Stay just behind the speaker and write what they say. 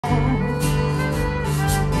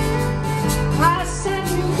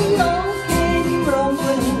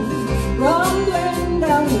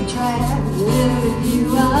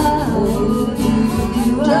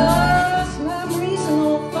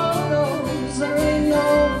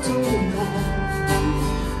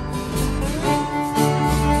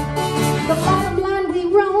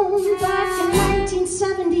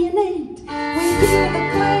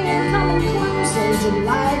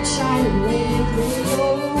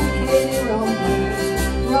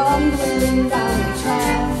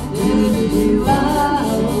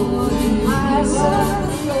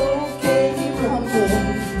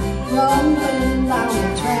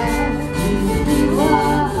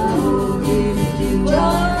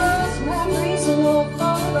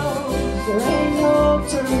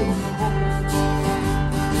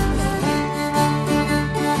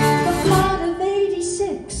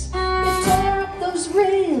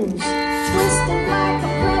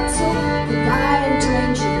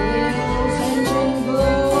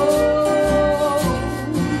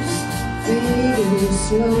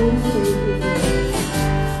slowly.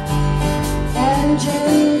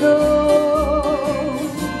 Engine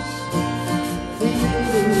goes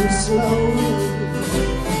fading slowly.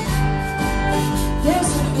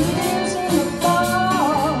 Disappears in the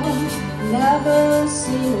fog, never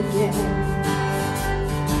seen again.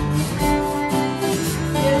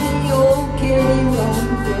 Hear the old Katy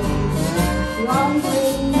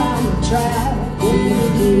rumbling down the track.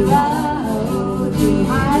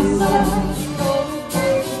 I saw the old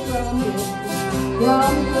Katy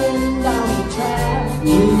rumbling down the track.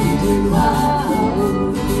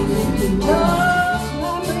 Just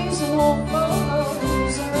memories and old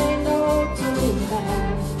photos, there ain't no turning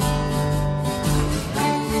back.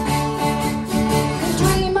 I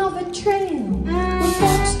dream of a trail where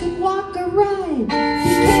folks could walk or ride.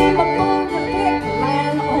 He came upon the big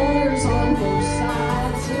landowners on both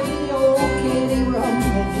sides. Hear the old Katy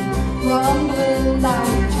rumbling down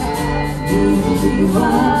the track.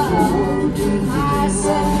 I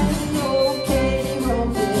said the old Katy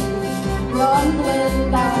rumbling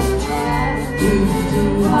down the track.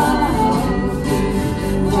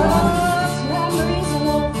 Just memories and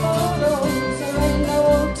old photos, there ain't no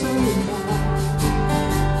turning back.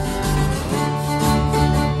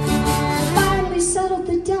 Finally settled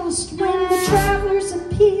the dust when the travelers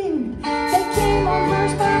appeared. They came on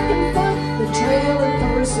horseback and foot, the trailer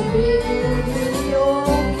persevered. Hear the old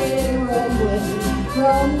Katy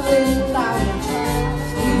rumbling down the track.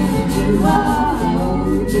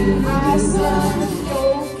 I said the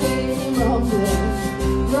old Katy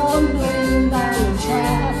rumbling down the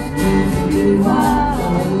track.